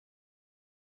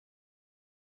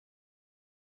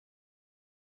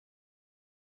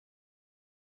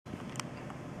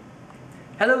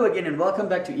Hello again and welcome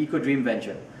back to Eco Dream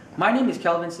Venture. My name is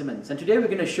Calvin Simmons and today we're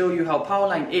going to show you how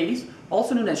Powerline-Ace,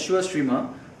 also known as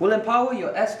Surestreamer, will empower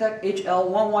your Aztech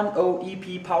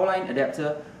HL110EP Powerline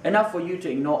adapter enough for you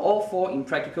to ignore all 4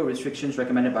 impractical restrictions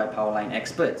recommended by Powerline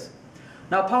experts.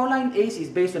 Now Powerline-Ace is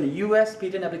based on a US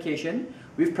patent application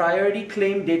with priority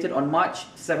claim dated on March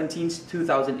 17,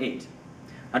 2008.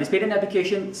 Now this patent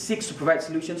application seeks to provide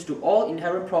solutions to all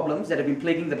inherent problems that have been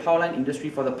plaguing the powerline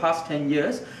industry for the past 10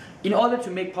 years in order to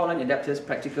make powerline adapters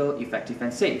practical, effective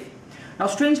and safe. Now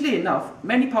strangely enough,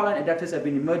 many powerline adapters have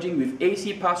been emerging with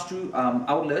AC pass-through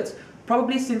outlets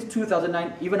probably since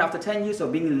 2009, even after 10 years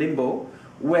of being in limbo,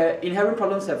 where inherent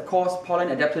problems have caused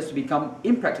powerline adapters to become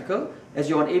impractical as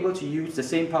you're unable to use the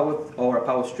same power or a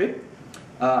power strip,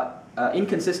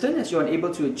 inconsistent as you're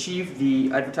unable to achieve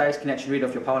the advertised connection rate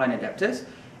of your powerline adapters,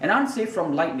 and unsafe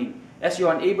from lightning as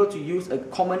you're unable to use a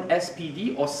common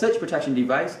SPD or surge protection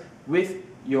device with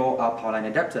your powerline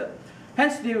adapter.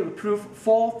 Hence today we will prove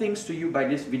 4 things to you by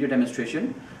this video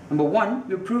demonstration. Number 1,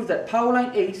 we'll prove that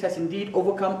Powerline-Ace has indeed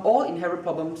overcome all inherent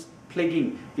problems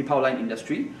plaguing the powerline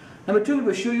industry. Number 2, we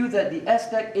will show you that the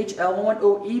Aztech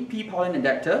HL110EP powerline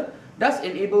adapter does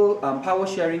enable power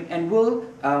sharing and will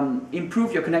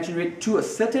improve your connection rate to a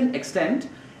certain extent.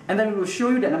 And then we will show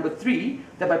you that number 3,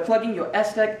 that by plugging your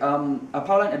Aztech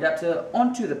powerline adapter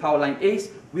onto the Powerline-Ace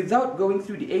without going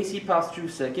through the AC pass-through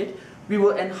circuit, we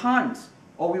will enhance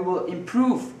or we will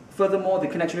improve furthermore the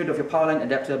connection rate of your powerline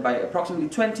adapter by approximately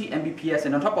 20 Mbps,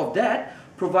 and on top of that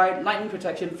provide lightning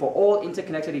protection for all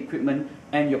interconnected equipment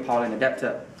and your powerline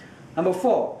adapter. Number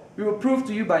 4, we will prove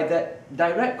to you by that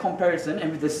direct comparison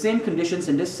and with the same conditions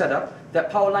in this setup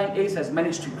that Powerline-Ace has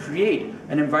managed to create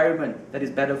an environment that is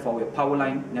better for your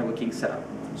powerline networking setup.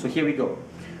 So here we go.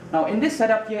 Now in this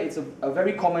setup here, it's a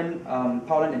very common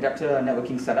powerline adapter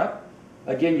networking setup.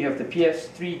 Again, you have the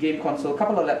PS3 game console,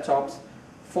 couple of laptops,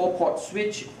 4-port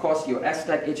switch, of course your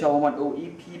Aztech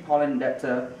HL110EP powerline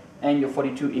adapter, and your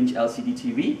 42-inch LCD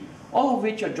TV, all of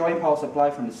which are drawing power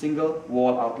supply from a single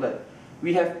wall outlet.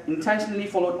 We have intentionally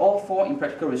followed all 4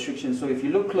 impractical restrictions, so if you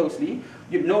look closely,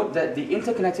 you'd note that the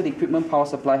interconnected equipment power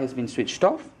supply has been switched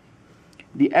off.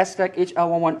 The Aztech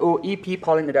HL110EP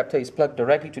powerline adapter is plugged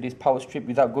directly to this power strip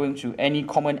without going through any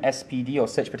common SPD or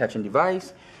surge protection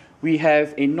device. We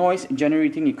have a noise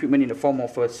generating equipment in the form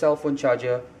of a cell phone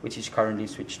charger, which is currently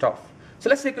switched off. So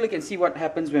let's take a look and see what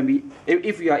happens when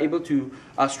if we are able to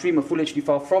stream a full HD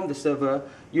file from the server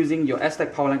using your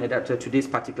Aztech powerline adapter to this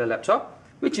particular laptop,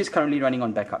 which is currently running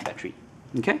on backup battery.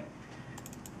 Okay?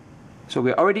 So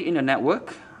we're already in the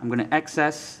network. I'm going to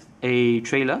access a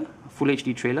trailer, a full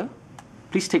HD trailer.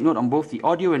 Please take note on both the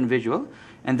audio and visual,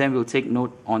 and then we'll take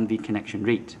note on the connection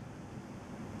rate.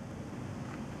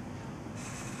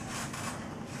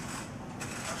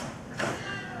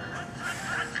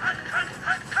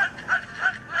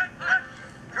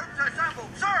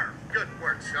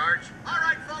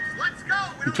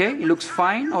 Okay, it looks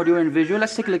fine, audio and visual.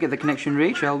 Let's take a look at the connection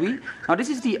rate, shall we? Now this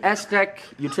is the Aztech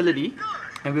utility,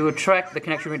 and we will track the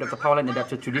connection rate of the powerline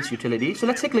adapter to this utility. So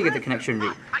let's take a look at the connection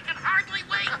rate.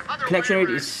 Connection rate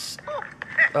is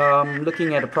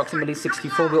looking at approximately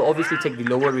 64. We'll obviously take the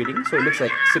lower reading, so it looks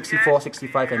like 64,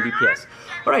 65 Mbps.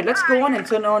 Alright, let's go on and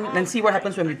turn on and see what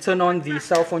happens when we turn on the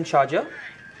cell phone charger.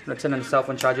 Let's turn on the cell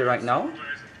phone charger right now.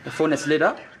 The phone is lit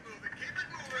up.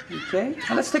 Okay,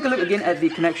 now let's take a look again at the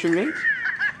connection rate.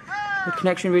 The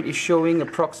connection rate is showing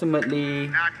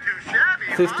approximately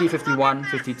 50, 51,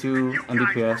 52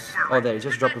 Mbps. Oh, there, it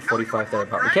just dropped to 45 there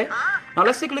about. Okay, now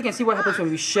let's take a look and see what happens when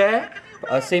we share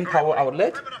same power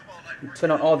outlet.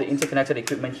 Turn on all the interconnected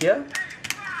equipment here.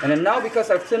 And then now, because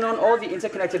I've turned on all the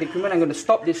interconnected equipment, I'm going to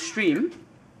stop this stream.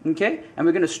 Okay, and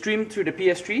we're going to stream through the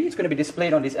PS3. It's going to be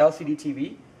displayed on this LCD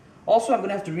TV. Also, I'm going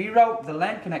to have to reroute the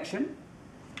LAN connection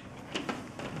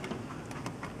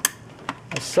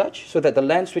as such, so that the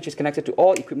LAN switch is connected to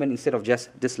all equipment instead of just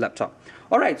this laptop.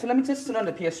 Alright, so let me just turn on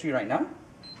the PS3 right now.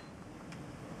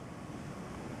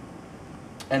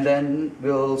 And then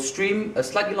we'll stream a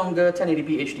slightly longer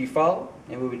 1080p HD file,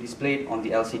 and will be displayed on the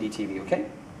LCD TV, okay?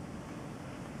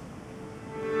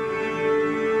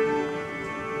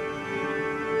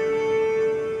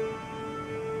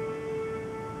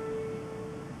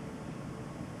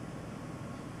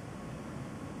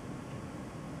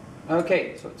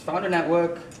 Okay, so it's found a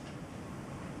network.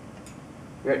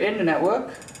 We're in the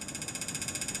network.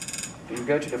 We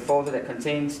go to the folder that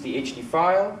contains the HD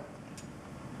file,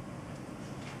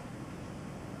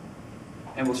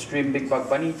 and we'll stream Big Bug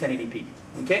Bunny 1080p.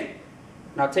 Okay?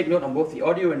 Now take note on both the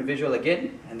audio and visual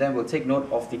again, and then we'll take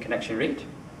note of the connection rate.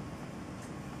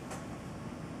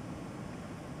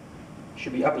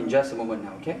 Should be up in just a moment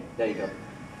now, okay? There you go.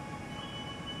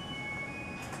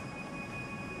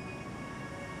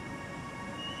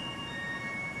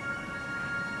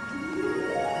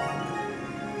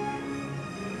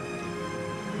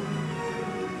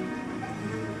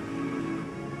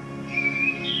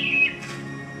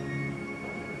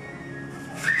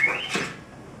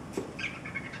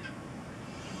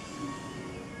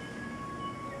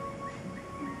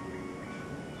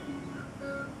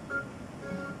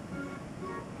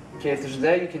 Okay, if there's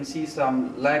there, you can see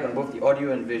some lag on both the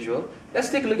audio and visual.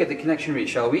 Let's take a look at the connection rate,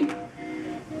 shall we?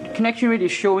 The connection rate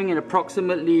is showing at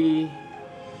approximately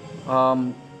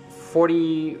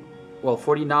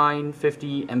 49,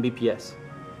 50 Mbps.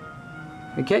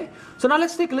 Okay, so now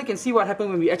let's take a look and see what happened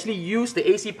when we actually use the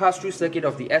AC pass-through circuit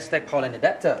of the Aztech Powerline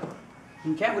adapter.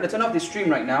 Okay, I'm going to turn off the stream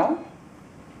right now.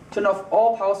 Turn off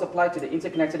all power supply to the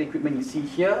interconnected equipment you see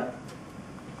here.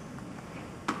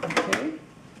 Okay,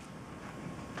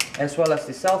 as well as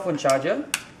the cell phone charger.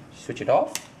 Switch it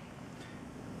off.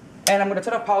 And I'm going to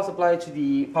turn off power supply to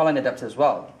the Powerline adapter as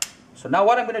well. So now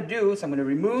what I'm going to do is I'm going to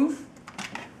remove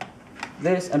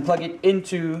this and plug it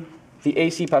into the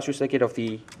AC pass-through circuit of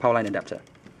the Powerline adapter.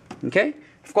 Okay?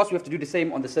 Of course, we have to do the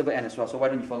same on the server end as well, so why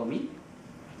don't you follow me?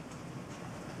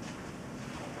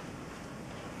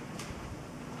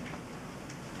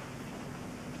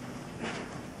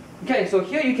 Okay, so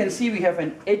here you can see we have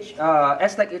an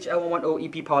Aztech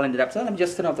HL110EP Powerline adapter. Let me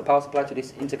just turn off the power supply to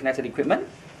this interconnected equipment.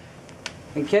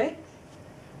 Okay?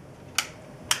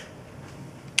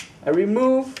 I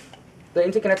remove the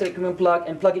interconnected equipment plug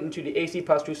and plug it into the AC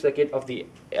pass-through circuit of the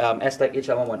Aztech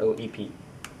HL110EP.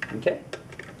 Okay?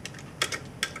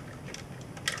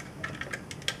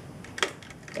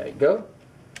 There you go.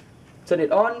 Turn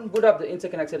it on, boot up the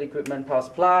interconnected equipment power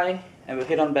supply, and we'll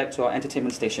head on back to our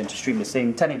entertainment station to stream the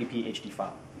same 1080p HD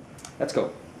file. Let's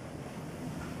go.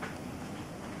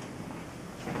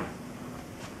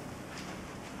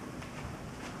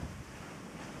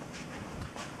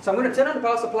 So I'm going to turn on the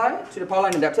power supply to the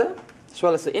Powerline adapter, as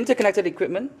well as the interconnected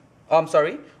equipment.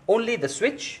 Only the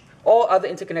switch. All other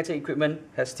interconnected equipment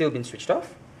has still been switched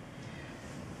off.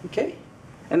 Okay,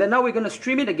 and then now we're going to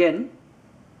stream it again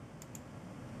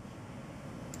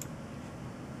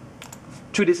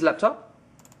to this laptop,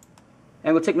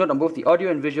 and we'll take note on both the audio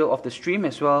and visual of the stream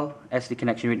as well as the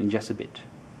connection rate in just a bit.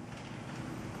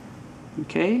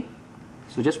 Okay,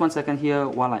 so just 1 second here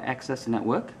while I access the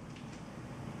network.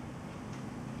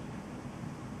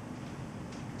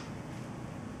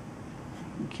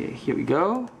 Okay, here we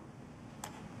go.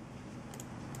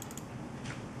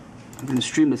 I'm going to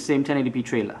stream the same 1080p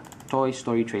trailer, Toy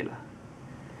Story trailer.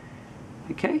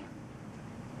 Okay.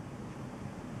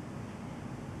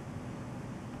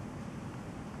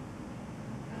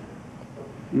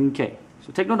 Okay,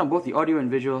 so take note on both the audio and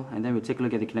visual, and then we'll take a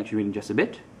look at the connection rate in just a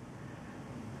bit.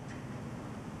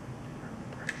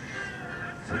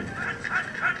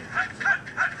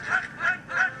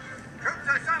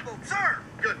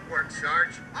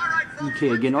 Okay,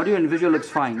 again, audio and visual looks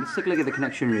fine. Let's take a look at the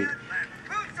connection rate.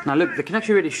 Now look, the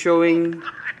connection rate is showing,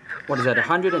 what is that,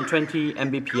 120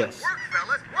 Mbps.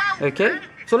 Okay,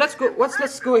 so let's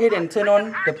go ahead and turn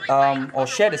on the, or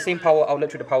share the same power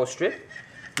outlet to the power strip.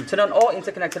 You turn on all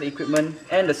interconnected equipment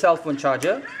and the cell phone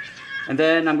charger. And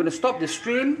then I'm going to stop the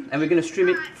stream, and we're going to stream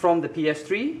it from the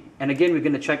PS3. And again, we're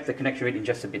going to check the connection rate in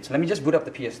just a bit. So let me just boot up the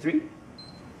PS3.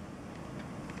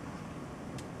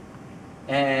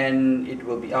 And it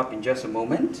will be up in just a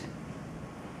moment.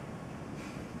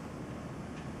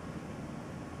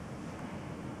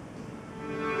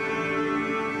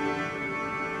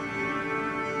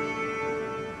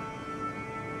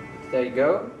 There you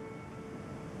go.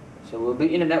 So we'll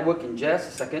be in the network in just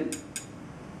a second.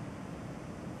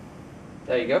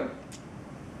 There you go.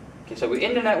 Okay, so we're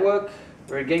in the network.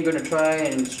 We're again going to try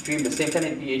and stream the same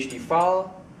 1080p HD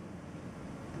file.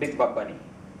 Big Buck Bunny.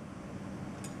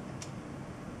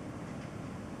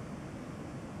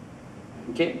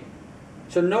 Okay,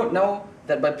 so note now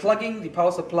that by plugging the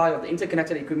power supply of the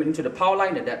interconnected equipment into the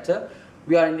Powerline adapter,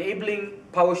 we are enabling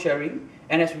power sharing,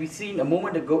 and as we've seen a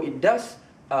moment ago, it does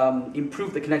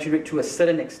improve the connection rate to a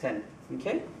certain extent.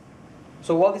 Okay,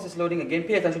 so while this is loading again,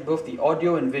 pay attention to both the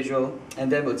audio and visual, and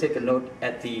then we'll take a note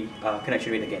at the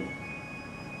connection rate again.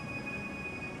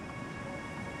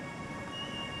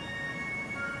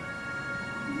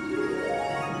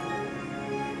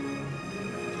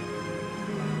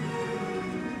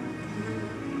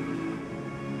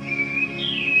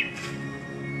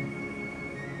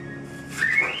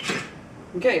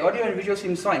 Okay, audio and visual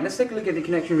seems fine. Let's take a look at the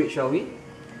connection rate, shall we?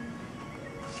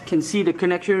 As you can see, the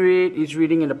connection rate is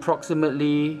reading at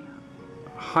approximately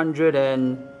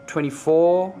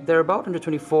 124, thereabout,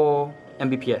 124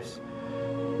 Mbps.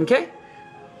 Okay?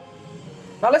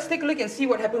 Now let's take a look and see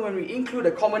what happened when we include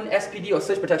a common SPD or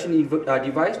surge protection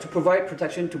device to provide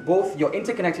protection to both your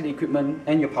interconnected equipment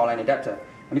and your Powerline adapter.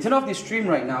 Let me turn off the stream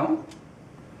right now.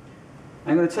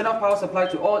 I'm going to turn off power supply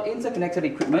to all interconnected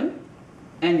equipment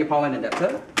and your Powerline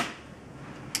adapter,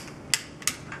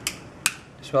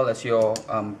 as well as your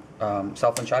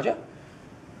cell phone charger.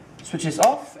 Switch this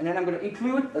off, and then I'm going to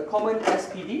include a common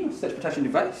SPD, surge protection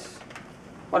device.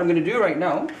 what I'm going to do right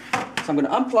now is I'm going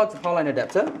to unplug the Powerline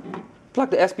adapter, plug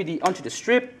the SPD onto the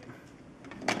strip,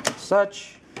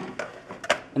 such,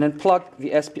 and then plug the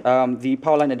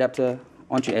Powerline adapter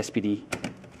onto SPD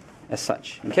as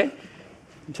such. Okay,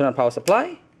 turn on power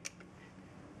supply,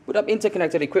 put up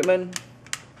interconnected equipment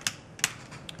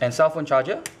and cell phone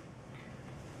charger,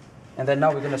 and then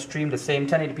now we're going to stream the same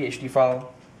 1080p HD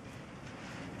file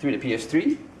through the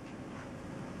PS3.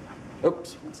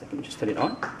 Oops, 1 second, just turn it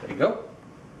on. There you go.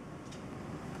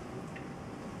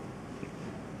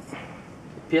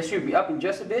 PS3 will be up in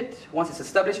just a bit. Once it's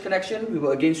established connection, we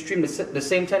will again stream the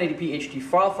same 1080p HD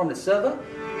file from the server,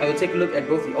 and we'll take a look at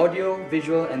both the audio,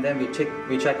 visual, and then we'll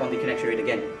check on the connection rate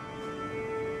again.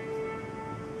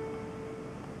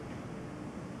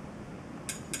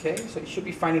 Okay, so it should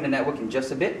be finding the network in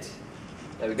just a bit.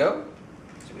 There we go.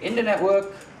 So we're in the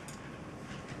network,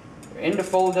 we're in the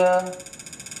folder,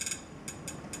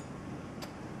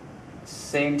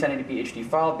 same 1080p HD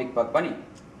file, Big Bug Bunny.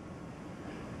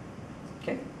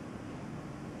 Okay.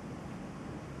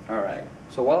 Alright,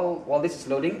 so while this is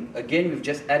loading, again we've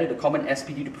just added a common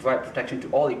SPD to provide protection to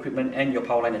all equipment and your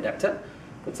Powerline adapter.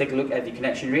 We'll take a look at the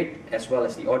connection rate as well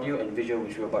as the audio and visual,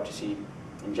 which we're about to see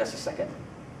in just a second.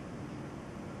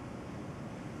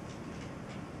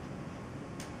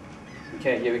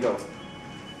 Okay, here we go.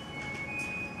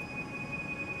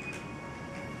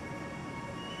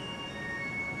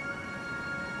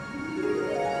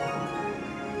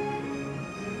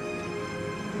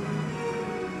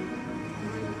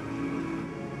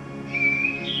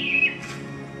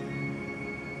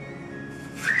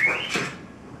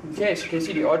 Okay, as you can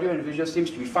see, the audio and visual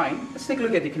seems to be fine. Let's take a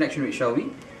look at the connection rate, shall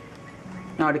we?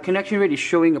 Now, the connection rate is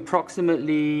showing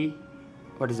approximately,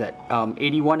 what is that,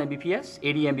 81 Mbps,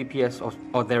 80 Mbps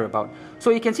or thereabout.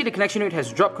 So you can see the connection rate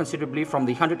has dropped considerably from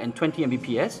the 120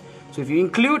 Mbps. So if you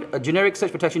include a generic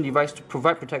surge protection device to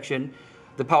provide protection,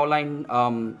 the Powerline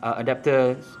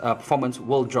adapter performance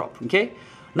will drop, okay?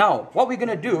 Now, what we're going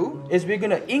to do is we're going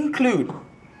to include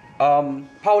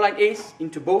Powerline-Ace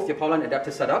into both your Powerline adapter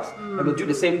setups, and we'll do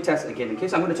the same test again. Okay,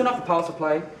 so I'm going to turn off the power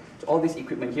supply to all this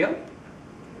equipment here.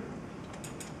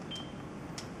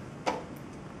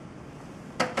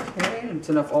 Okay, and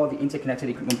turn off all the interconnected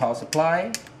equipment power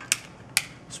supply,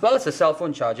 as well as the cell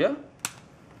phone charger.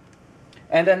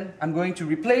 And then I'm going to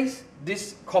replace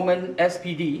this common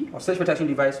SPD, or surge protection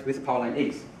device, with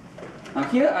Powerline-Ace. Now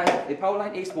here I have a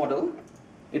Powerline-Ace model.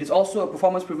 It is also a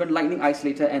performance-proven lightning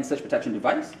isolator and surge protection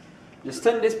device. Just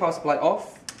turn this power supply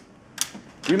off,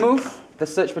 remove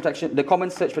the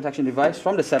common surge protection device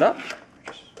from the setup,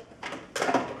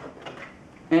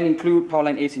 and include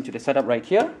Powerline-Ace into the setup right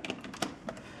here.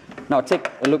 Now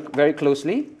take a look very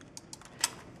closely.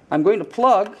 I'm going to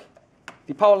plug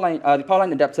the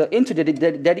Powerline adapter into the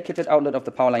dedicated outlet of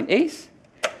the Powerline-Ace,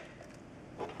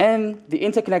 and the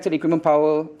interconnected equipment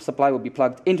power supply will be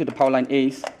plugged into the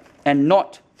Powerline-Ace and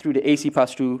not through the AC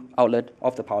pass-through outlet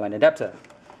of the Powerline adapter.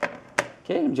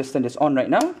 Okay, let me just turn this on right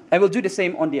now, and we'll do the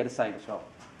same on the other side as well.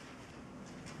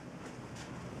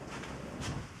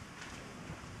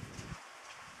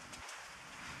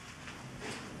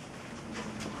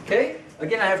 Okay,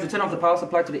 again I have to turn off the power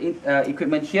supply to the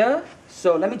equipment here,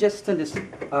 so let me just turn this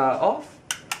off.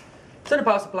 Turn the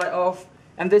power supply off,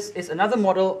 and this is another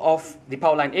model of the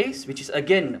Powerline-Ace, which is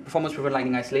again a performance-proven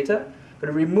lightning isolator. I'm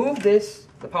going to remove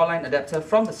the Powerline adapter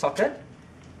from the socket.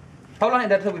 Powerline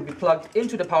adapter will be plugged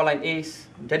into the Powerline-Ace,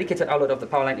 dedicated outlet of the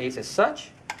Powerline-Ace as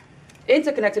such.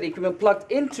 Interconnected equipment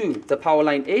plugged into the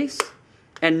Powerline-Ace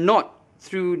and not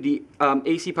through the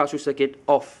AC pass-through circuit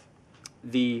of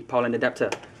the Powerline adapter.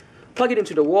 Plug it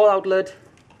into the wall outlet,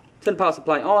 turn power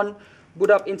supply on, boot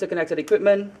up interconnected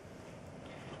equipment,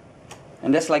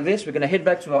 and just like this, we're going to head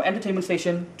back to our entertainment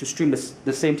station to stream the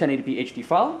same 1080p HD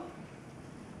file.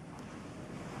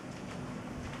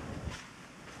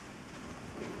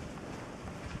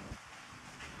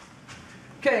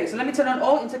 Okay, so let me turn on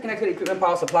all interconnected equipment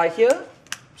power supply here,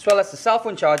 as well as the cell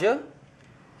phone charger,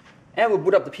 and we'll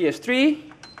boot up the PS3.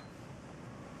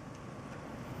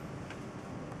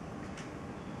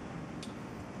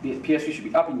 The PS3 should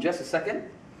be up in just a second,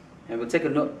 and we'll take a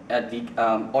look at the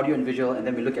audio and visual, and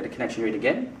then we'll look at the connection rate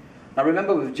again. Now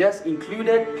remember, we've just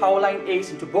included Powerline-Ace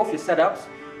into both your setups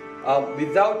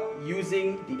without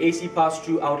using the AC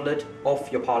pass-through outlet of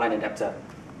your Powerline adapter.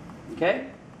 Okay?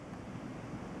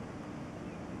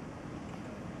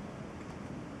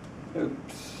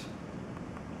 Oops.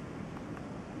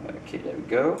 Okay, there we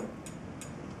go.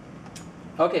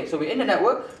 Okay, so we're in the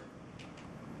network.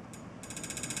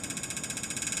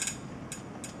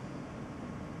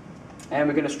 And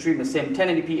we're going to stream the same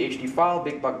 1080p HD file,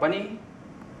 Big Bug Bunny.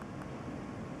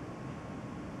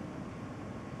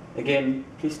 Again,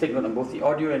 please take note on both the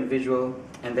audio and visual,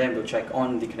 and then we'll check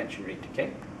on the connection rate,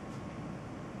 okay?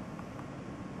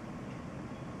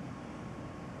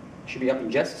 Should be up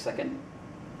in just a second.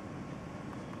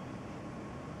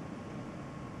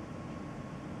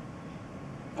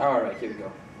 Alright, here we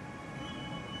go.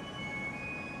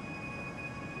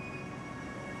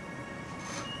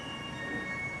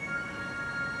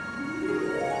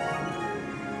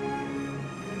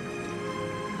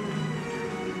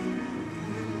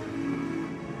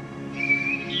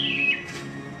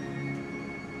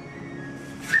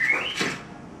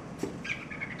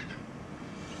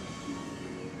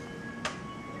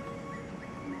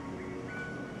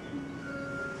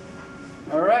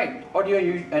 Alright, audio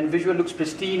and visual looks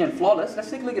pristine and flawless. Let's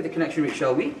take a look at the connection rate,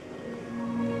 shall we?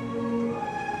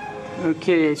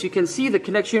 Okay, as you can see, the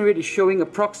connection rate is showing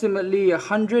approximately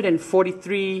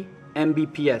 143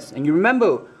 Mbps. And you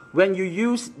remember, when you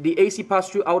use the AC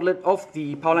pass-through outlet of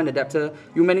the Powerline adapter,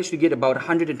 you manage to get about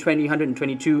 120,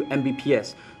 122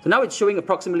 Mbps. So now it's showing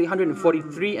approximately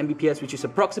 143 Mbps, which is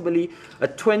approximately a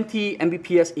 20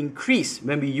 Mbps increase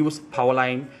when we use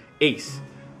Powerline-Ace.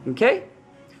 Okay?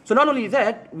 So not only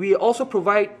that, we also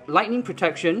provide lightning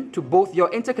protection to both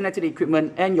your interconnected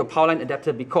equipment and your Powerline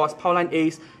adapter, because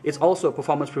Powerline-Ace is also a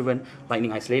performance-proven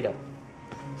lightning isolator.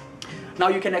 Now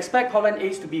you can expect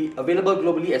Powerline-Ace to be available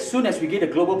globally as soon as we get a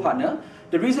global partner.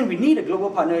 The reason we need a global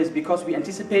partner is because we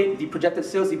anticipate the projected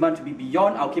sales demand to be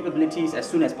beyond our capabilities as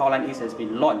soon as Powerline-Ace has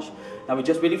been launched. Now we're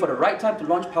just waiting for the right time to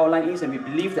launch Powerline-Ace, and we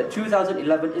believe that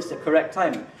 2011 is the correct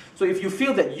time. So if you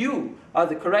feel that you are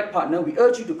the correct partner, we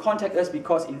urge you to contact us,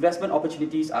 because investment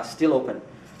opportunities are still open.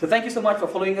 So thank you so much for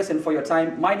following us and for your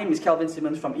time. My name is Kelvin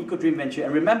Simmons from EcoDream Venture,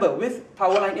 and remember, with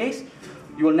Powerline-Ace,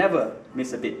 you will never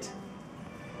miss a bit.